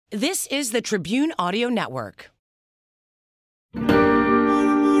This is the Tribune Audio Network.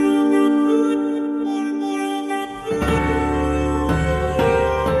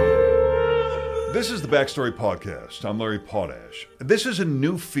 This is the Backstory Podcast. I'm Larry Potash. This is a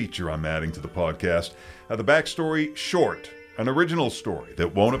new feature I'm adding to the podcast, the Backstory Short, an original story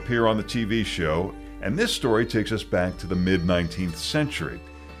that won't appear on the TV show, and this story takes us back to the mid-19th century.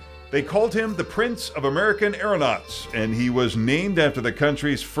 They called him the Prince of American Aeronauts, and he was named after the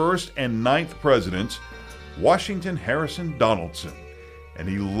country's first and ninth president, Washington Harrison Donaldson, and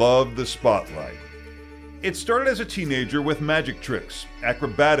he loved the spotlight. It started as a teenager with magic tricks,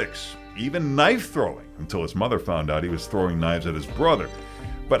 acrobatics, even knife throwing, until his mother found out he was throwing knives at his brother.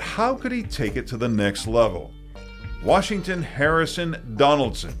 But how could he take it to the next level? Washington Harrison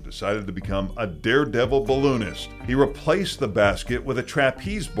Donaldson decided to become a daredevil balloonist. He replaced the basket with a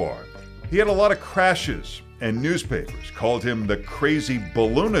trapeze bar. He had a lot of crashes, and newspapers called him the crazy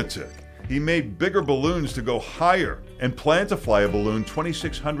Balloonatic. He made bigger balloons to go higher and planned to fly a balloon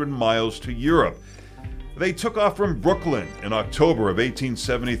 2,600 miles to Europe. They took off from Brooklyn in October of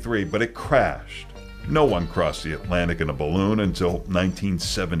 1873, but it crashed. No one crossed the Atlantic in a balloon until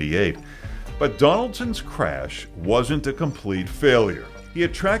 1978. But Donaldson's crash wasn't a complete failure. He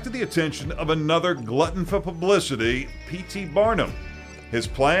attracted the attention of another glutton for publicity, P.T. Barnum. His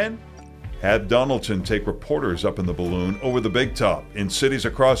plan? Had Donaldson take reporters up in the balloon over the big top in cities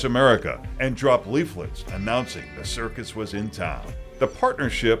across America and drop leaflets announcing the circus was in town. The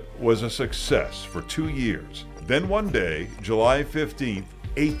partnership was a success for 2 years. Then one day, July 15th,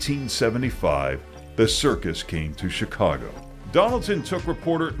 1875, the circus came to Chicago. Donaldson took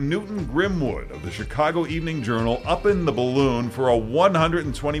reporter Newton Grimwood of the Chicago Evening Journal up in the balloon for a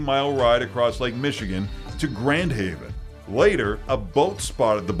 120-mile ride across Lake Michigan to Grand Haven. Later, a boat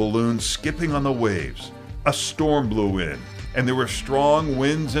spotted the balloon skipping on the waves. A storm blew in, and there were strong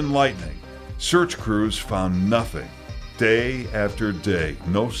winds and lightning. Search crews found nothing. Day after day,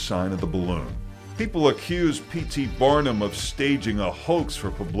 no sign of the balloon. People accused P.T. Barnum of staging a hoax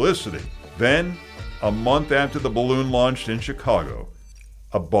for publicity. Then, a month after the balloon launched in Chicago,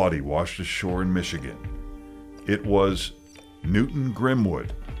 a body washed ashore in Michigan. It was Newton Grimwood,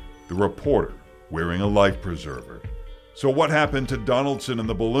 the reporter, wearing a life preserver. So what happened to Donaldson and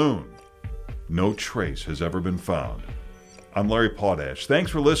the balloon? No trace has ever been found. I'm Larry Potash. Thanks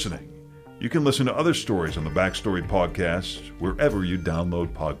for listening. You can listen to other stories on the Backstory Podcast wherever you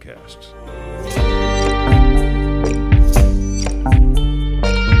download podcasts.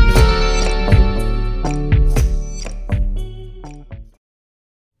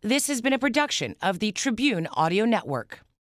 This has been a production of the Tribune Audio Network.